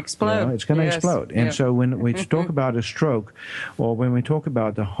blow. It's going to explode. It's going to explode. And so when we talk about a stroke, or when we talk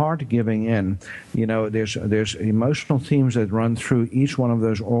about the heart giving in, there's emotional themes that run through each one of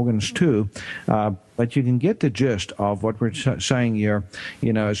those organs too. But you can get the gist of what we're saying here,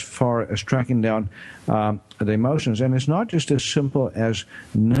 as far as tracking down the emotions. And it's not just as simple as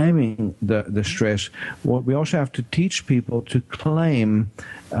naming the stress. We also have to teach people to claim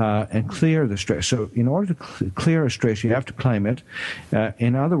and clear the stress. So in order to clear a stress, you have to claim it.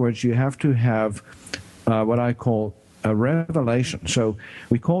 In other words, you have to have what I call a revelation. So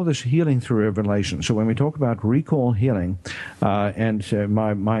we call this healing through revelation. So when we talk about recall healing, and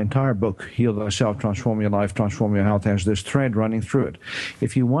my entire book, Heal Thyself, Transform Your Life, Transform Your Health, has this thread running through it.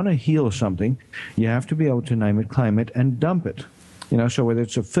 If you want to heal something, you have to be able to name it, claim it, and dump it. So whether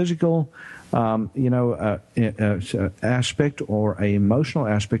it's a physical aspect, or an emotional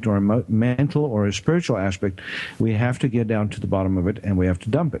aspect, or a mental or a spiritual aspect, we have to get down to the bottom of it, and we have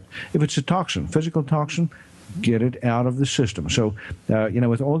to dump it. If it's a toxin, physical toxin, get it out of the system. So,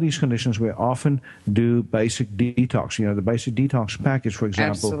 with all these conditions, we often do basic detox. The basic detox package, for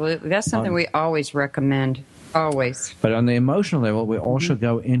example. Absolutely. That's something we always recommend. Always. But on the emotional level, we also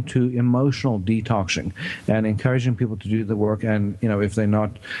go into emotional detoxing and encouraging people to do the work. And, if they're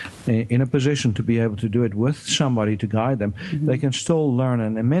not in a position to be able to do it with somebody to guide them, they can still learn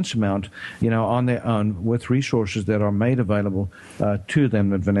an immense amount, on their own with resources that are made available to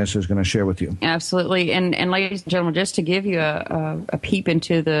them that Vanessa is going to share with you. Absolutely. And ladies and gentlemen, just to give you a peep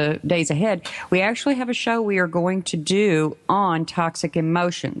into the days ahead, we actually have a show we are going to do on toxic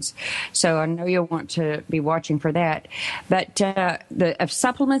emotions. So I know you'll want to be watching for that. But the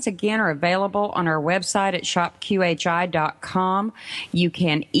supplements, again, are available on our website at shopqhi.com. You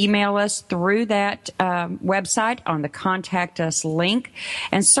can email us through that website on the Contact Us link.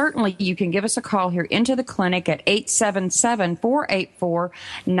 And certainly you can give us a call here into the clinic at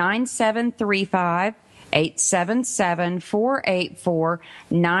 877-484-9735.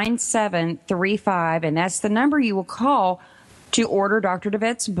 877-484-9735. And that's the number you will call to order Dr.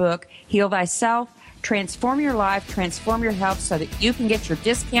 DeVette's book, Heal Thyself, Transform Your Life, Transform Your Health, so that you can get your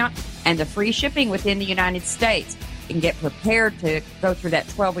discount and the free shipping within the United States. You can get prepared to go through that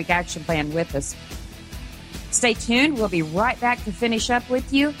 12-week action plan with us. Stay tuned. We'll be right back to finish up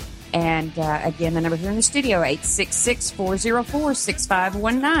with you. And again, the number here in the studio,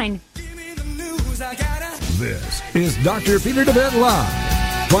 866-404-6519. This is Dr. Peter DeVette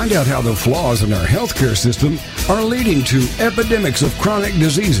Live. Find out how the flaws in our healthcare system are leading to epidemics of chronic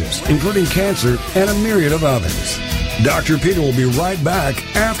diseases, including cancer and a myriad of others. Dr. Peter will be right back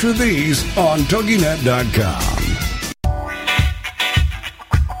after these on TogiNet.com.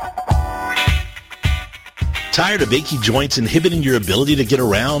 Tired of achy joints inhibiting your ability to get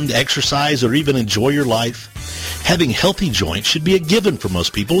around, exercise, or even enjoy your life? Having healthy joints should be a given for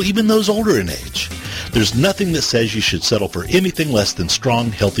most people, even those older in age. There's nothing that says you should settle for anything less than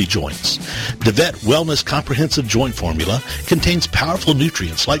strong, healthy joints. DeVette Wellness Comprehensive Joint Formula contains powerful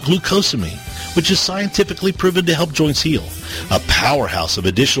nutrients like glucosamine, which is scientifically proven to help joints heal. A powerhouse of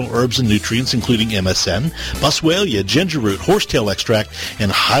additional herbs and nutrients including MSM, boswellia, ginger root, horsetail extract,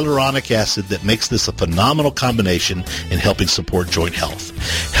 and hyaluronic acid that makes this a phenomenal combination in helping support joint health.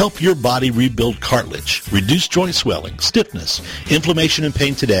 Help your body rebuild cartilage, reduce joint swelling, stiffness, inflammation, and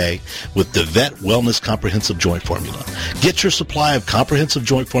pain today with DeVette Wellness Comprehensive Joint Formula. Get your supply of Comprehensive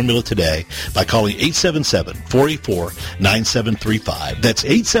Joint Formula today by calling 877-484-9735. That's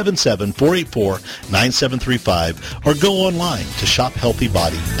 877-484-9735, or go online to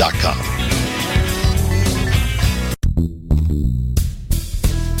shophealthybody.com.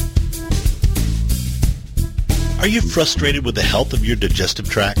 Are you frustrated with the health of your digestive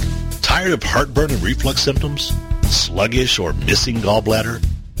tract? Tired of heartburn and reflux symptoms? Sluggish or missing gallbladder?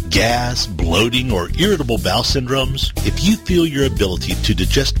 Gas, bloating, or irritable bowel syndromes? If you feel your ability to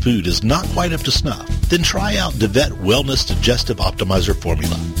digest food is not quite up to snuff, then try out DeVette Wellness Digestive Optimizer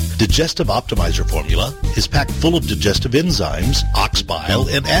Formula. Digestive Optimizer Formula is packed full of digestive enzymes, ox bile,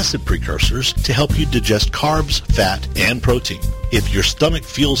 and acid precursors to help you digest carbs, fat, and protein. If your stomach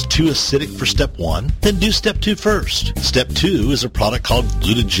feels too acidic for step 1, then do step 2 first. Step 2 is a product called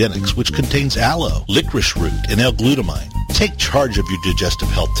Glutagenics, which contains aloe, licorice root, and L-glutamine. Take charge of your digestive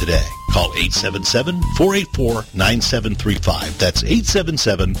health today. Call 877-484-9735. That's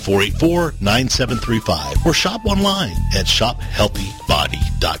 877-484-9735. Or shop online at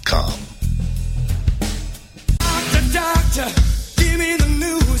shophealthybody.com. Doctor, give me the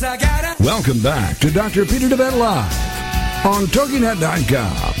news. I gotta... Welcome back to Dr. Peter DeVette Live on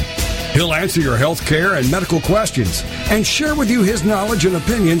TogiNet.com. He'll answer your health care and medical questions and share with you his knowledge and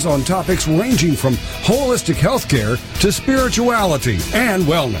opinions on topics ranging from holistic health care to spirituality and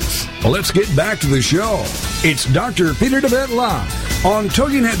wellness. Let's get back to the show. It's Dr. Peter DeVette Live on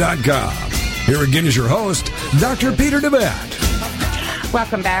TogiNet.com. Here again is your host, Dr. Peter DeVette.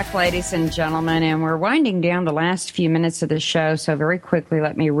 Welcome back, ladies and gentlemen, and we're winding down the last few minutes of the show, so very quickly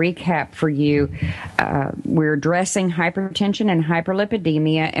let me recap for you. We're addressing hypertension and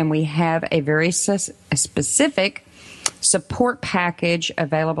hyperlipidemia, and we have a very specific support package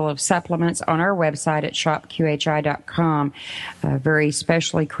available of supplements on our website at shopqhi.com, a very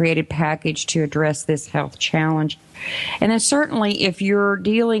specially created package to address this health challenge. And then certainly if you're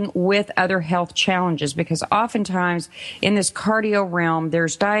dealing with other health challenges, because oftentimes in this cardio realm,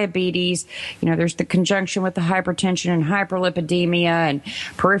 there's diabetes, there's the conjunction with the hypertension and hyperlipidemia and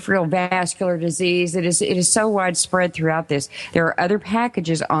peripheral vascular disease. It is so widespread throughout this. There are other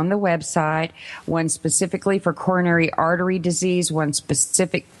packages on the website, one specifically for coronary artery disease, one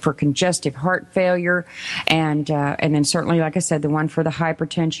specific for congestive heart failure, and then certainly, like I said, the one for the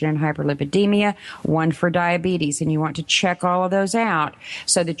hypertension and hyperlipidemia, one for diabetes. And you want to check all of those out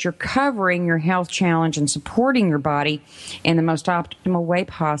so that you're covering your health challenge and supporting your body in the most optimal way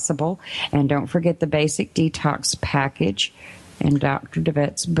possible. And don't forget the basic detox package and Dr.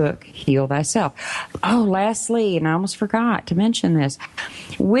 DeVette's book, Heal Thyself. Oh, lastly, and I almost forgot to mention this,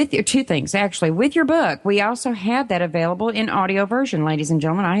 with your two things, actually. With your book, we also have that available in audio version, ladies and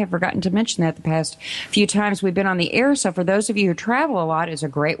gentlemen. I have forgotten to mention that the past few times we've been on the air. So for those of you who travel a lot, it's a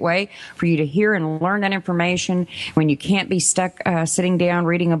great way for you to hear and learn that information when you can't be stuck sitting down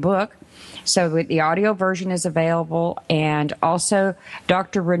reading a book. So the audio version is available, and also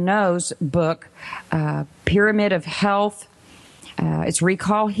Dr. Renault's book, Pyramid of Health. It's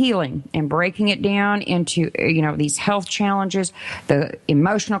Recall Healing, and breaking it down into, these health challenges, the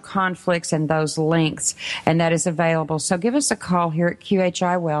emotional conflicts, and those links. And that is available. So give us a call here at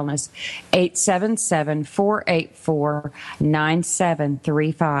QHI Wellness,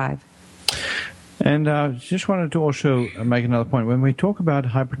 877-484-9735. And just wanted to also make another point. When we talk about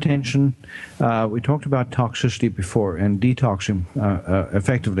hypertension, we talked about toxicity before and detoxing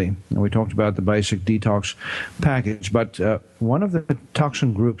effectively. And we talked about the basic detox package. But one of the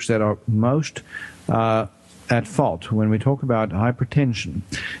toxin groups that are most at fault when we talk about hypertension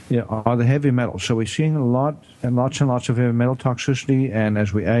are the heavy metals. So we're seeing lots and lots of heavy metal toxicity, and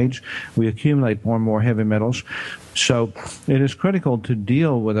as we age, we accumulate more and more heavy metals. So it is critical to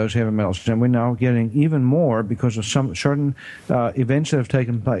deal with those heavy metals, and we're now getting even more because of some certain events that have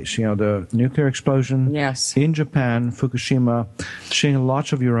taken place. The nuclear explosion in Japan, Fukushima, seeing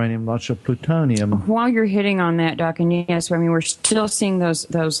lots of uranium, lots of plutonium. While you're hitting on that, Doc, and yes, we're still seeing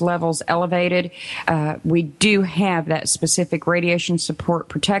those levels elevated. We do have that specific radiation support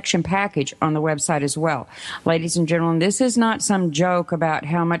protection package on the website as well. Ladies and gentlemen, this is not some joke about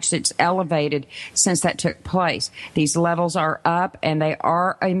how much it's elevated since that took place. these levels are up and they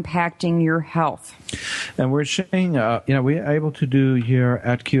are impacting your health. And we're seeing, we're able to do here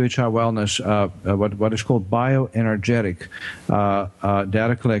at QHI Wellness what is called bioenergetic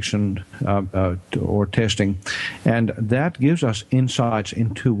data collection or testing. And that gives us insights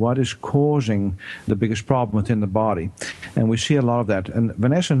into what is causing the biggest problem within the body. And we see a lot of that. And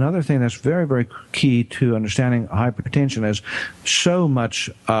Vanessa, another thing that's very, very key to understanding hypertension is so much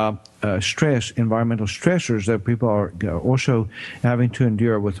stress, environmental stressors that people are also having to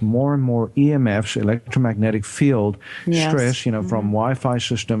endure with more and more EMFs, electromagnetic field stress, from Wi-Fi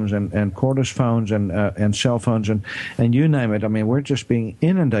systems and cordless phones and cell phones and you name it. I mean, we're just being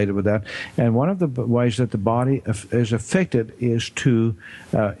inundated with that. And one of the ways that the body is affected is to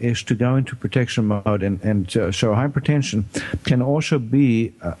go into protection mode. And so hypertension can also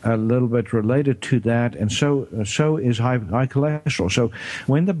be a little bit related to that. And so is high cholesterol. So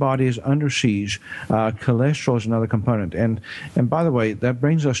when the body is under siege, cholesterol is another component. And by the way, that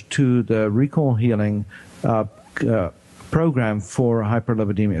brings us to the recall healing program for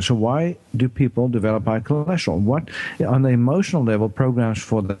hyperlipidemia. So why do people develop high cholesterol? What, on the emotional level, programs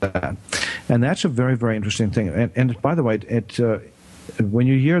for that? And that's a very, very interesting thing. And by the way, when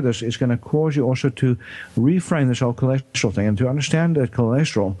you hear this, it's going to cause you also to reframe this whole cholesterol thing and to understand that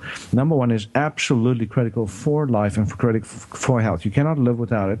cholesterol, number one, is absolutely critical for life and for health. You cannot live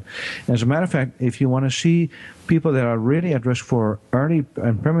without it. As a matter of fact, if you want to see people that are really at risk for early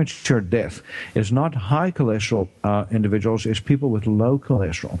and premature death, it's not high cholesterol individuals, it's people with low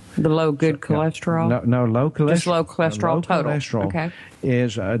cholesterol. The low good cholesterol? No, low cholesterol. Just low cholesterol low total. Cholesterol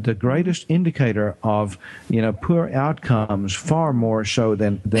is the greatest indicator of poor outcomes, far more so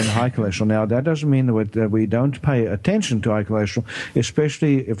than high cholesterol. Now, that doesn't mean that we don't pay attention to high cholesterol,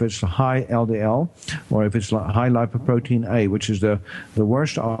 especially if it's high LDL or if it's high lipoprotein A, which is the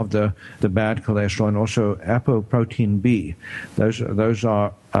worst of the bad cholesterol, and also apoprotein B. Those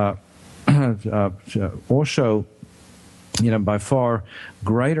are also by far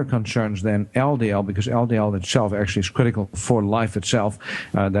greater concerns than LDL, because LDL itself actually is critical for life itself.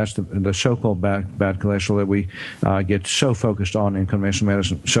 That's the so-called bad cholesterol that we get so focused on in conventional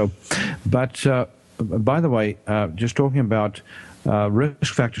medicine. So, but by the way, just talking about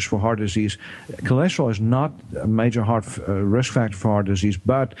risk factors for heart disease. Cholesterol is not a major risk factor for heart disease,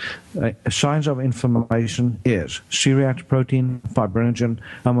 but signs of inflammation is C-reactive protein, fibrinogen,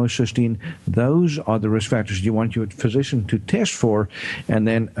 homocysteine. Those are the risk factors you want your physician to test for and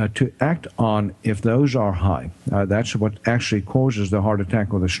then to act on if those are high. That's what actually causes the heart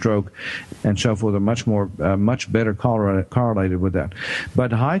attack or the stroke and so forth. Are much better correlated with that.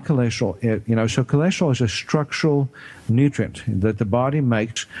 But high cholesterol, so cholesterol is a structural nutrient that the body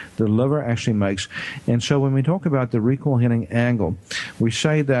makes, the liver actually makes. And so when we talk about the recall healing angle, we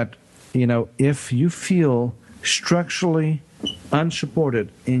say that, if you feel structurally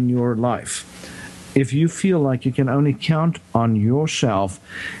unsupported in your life, if you feel like you can only count on yourself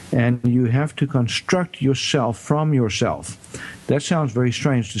and you have to construct yourself from yourself, that sounds very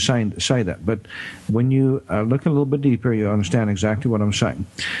strange to say that, but when you look a little bit deeper, you understand exactly what I'm saying.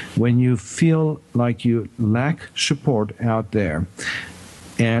 When you feel like you lack support out there,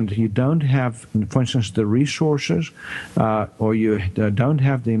 and you don't have, for instance, the resources, or you don't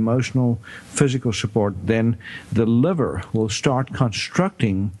have the emotional, physical support, then the liver will start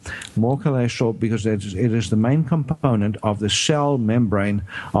constructing more cholesterol because it is the main component of the cell membrane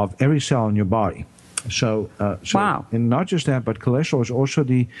of every cell in your body. So, wow. And not just that, but cholesterol is also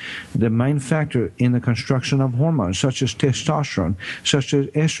the main factor in the construction of hormones, such as testosterone, such as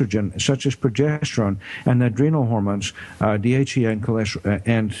estrogen, such as progesterone, and the adrenal hormones, DHEA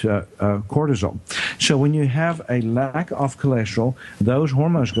and cortisol. So when you have a lack of cholesterol, those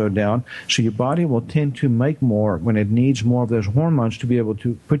hormones go down, so your body will tend to make more when it needs more of those hormones to be able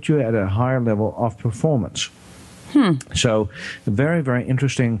to put you at a higher level of performance. So, very, very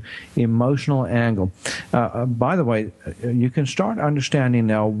interesting emotional angle. By the way, you can start understanding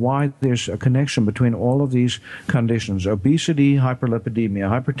now why there's a connection between all of these conditions: obesity, hyperlipidemia,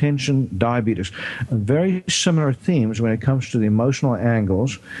 hypertension, diabetes. Very similar themes when it comes to the emotional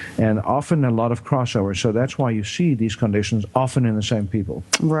angles, and often a lot of crossover. So that's why you see these conditions often in the same people.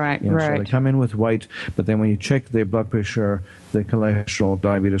 Right, right. So they come in with weight, but then when you check their blood pressure, the cholesterol,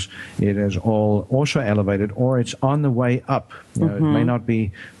 diabetes, it is all also elevated, or it's on the way up. It may not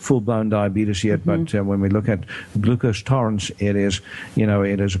be full-blown diabetes yet, but when we look at glucose tolerance, it is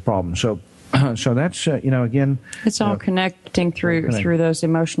a problem. So that's again, it's all connecting through those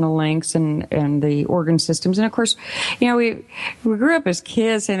emotional links and the organ systems. And of course, we grew up as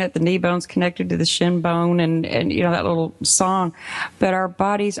kids saying that the knee bone's connected to the shin bone and that little song. But our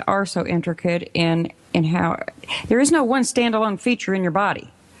bodies are so intricate, and how there is no one standalone feature in your body.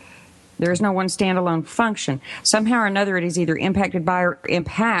 There is no one standalone function. Somehow or another, it is either impacted by or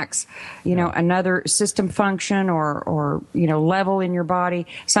impacts, another system function or level in your body,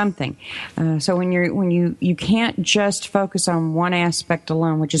 something. So when you can't just focus on one aspect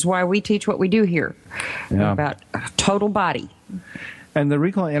alone, which is why we teach what we do here about total body. And the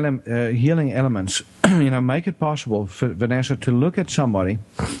recall healing elements, make it possible for Vanessa to look at somebody,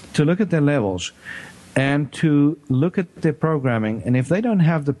 to look at their levels, and to look at their programming. And if they don't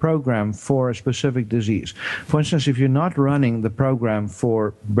have the program for a specific disease, for instance, if you're not running the program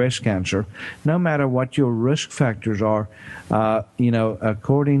for breast cancer, no matter what your risk factors are,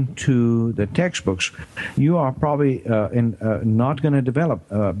 according to the textbooks, you are probably not going to develop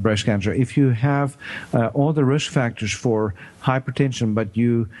breast cancer. If you have all the risk factors for hypertension, but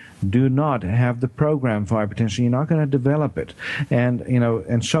you do not have the program for hypertension, you're not going to develop it,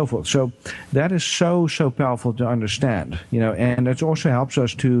 and so forth. So that is so powerful to understand, and it also helps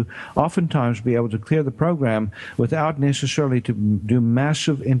us to oftentimes be able to clear the program without necessarily to do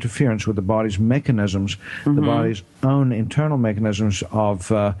massive interference with the body's mechanisms, the body's own internal mechanisms of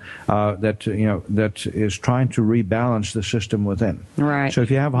that is trying to rebalance the system within. Right. So if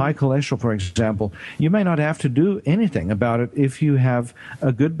you have high cholesterol, for example, you may not have to do anything about it if you have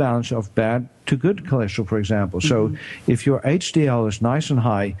a good balance of bad to good cholesterol, for example. So if your HDL is nice and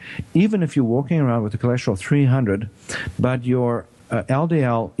high, even if you're walking around with a cholesterol 300, but your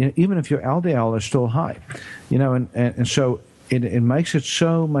LDL, even if your LDL is still high, and so it makes it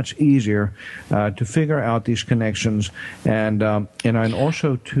so much easier to figure out these connections, and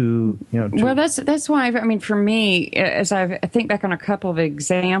also to Well, that's why for me, as I think back on a couple of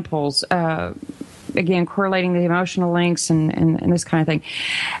examples. Again, correlating the emotional links and this kind of thing,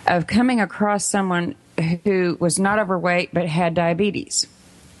 of coming across someone who was not overweight but had diabetes.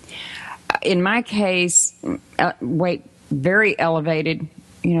 In my case, weight very elevated,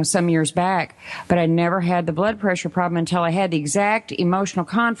 some years back, but I never had the blood pressure problem until I had the exact emotional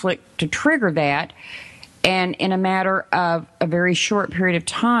conflict to trigger that, and in a matter of a very short period of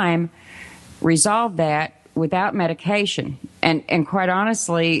time, resolved that without medication. And quite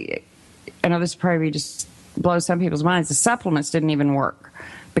honestly, I know this probably just blows some people's minds. The supplements didn't even work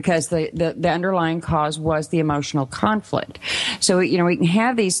because the underlying cause was the emotional conflict. So, we can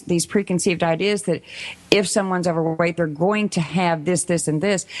have these preconceived ideas that if someone's overweight, they're going to have this, and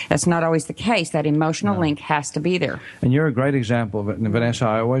this. That's not always the case. That emotional link has to be there. And you're a great example of it. And Vanessa,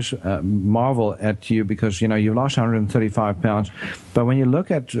 I always marvel at you because, you've lost 135 pounds. But when you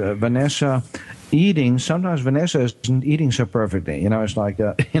look at Vanessa eating, sometimes Vanessa isn't eating so perfectly. It's like,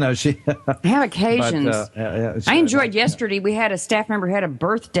 she... I have occasions. I enjoyed yesterday. We had a staff member who had a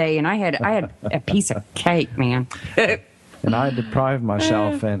birthday, and I had a piece of cake, man. And I deprived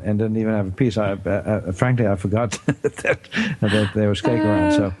myself and didn't even have a piece. Frankly, I forgot that there was cake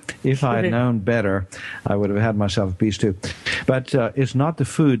around. So if I had known better, I would have had myself a piece too. But it's not the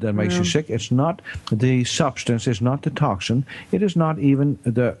food that makes you sick. It's not the substance. It's not the toxin. It is not even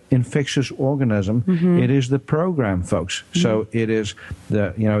the infectious organism. It is the program, folks. So it is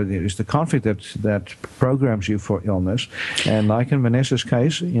the conflict that programs you for illness. And like in Vanessa's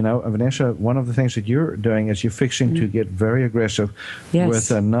case, Vanessa, one of the things that you're doing is you're fixing to get very aggressive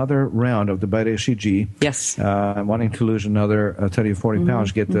with another round of the beta-HCG. Yes. Wanting to lose another 30 or 40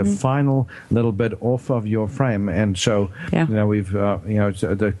 pounds, get the final little bit off of your frame. And so, we've,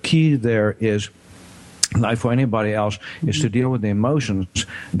 the key there is, like for anybody else, is to deal with the emotions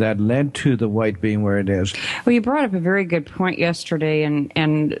that led to the weight being where it is. Well, you brought up a very good point yesterday, and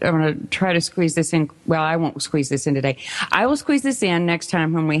I'm going to try to squeeze this in. Well, I won't squeeze this in today. I will squeeze this in next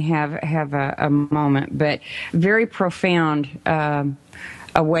time when we have a moment. But very profound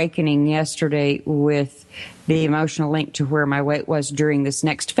awakening yesterday with the emotional link to where my weight was during this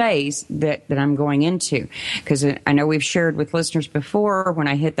next phase that I'm going into. Because I know we've shared with listeners before when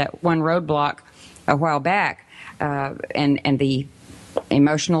I hit that one roadblock a while back, and the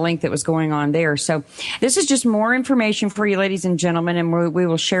emotional link that was going on there. So this is just more information for you, ladies and gentlemen, and we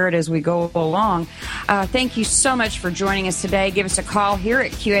will share it as we go along. Thank you so much for joining us today. Give us a call here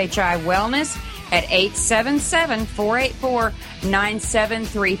at QHI Wellness at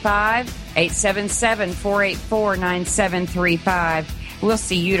 877-484-9735, 877-484-9735. We'll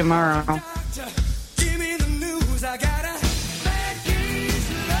see you tomorrow. Give me the news, I got a bad case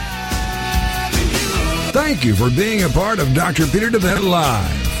of Thank you for being a part of Dr. Peter DeVette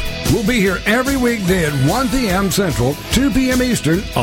Live. We'll be here every weekday at 1 p.m. Central, 2 p.m. Eastern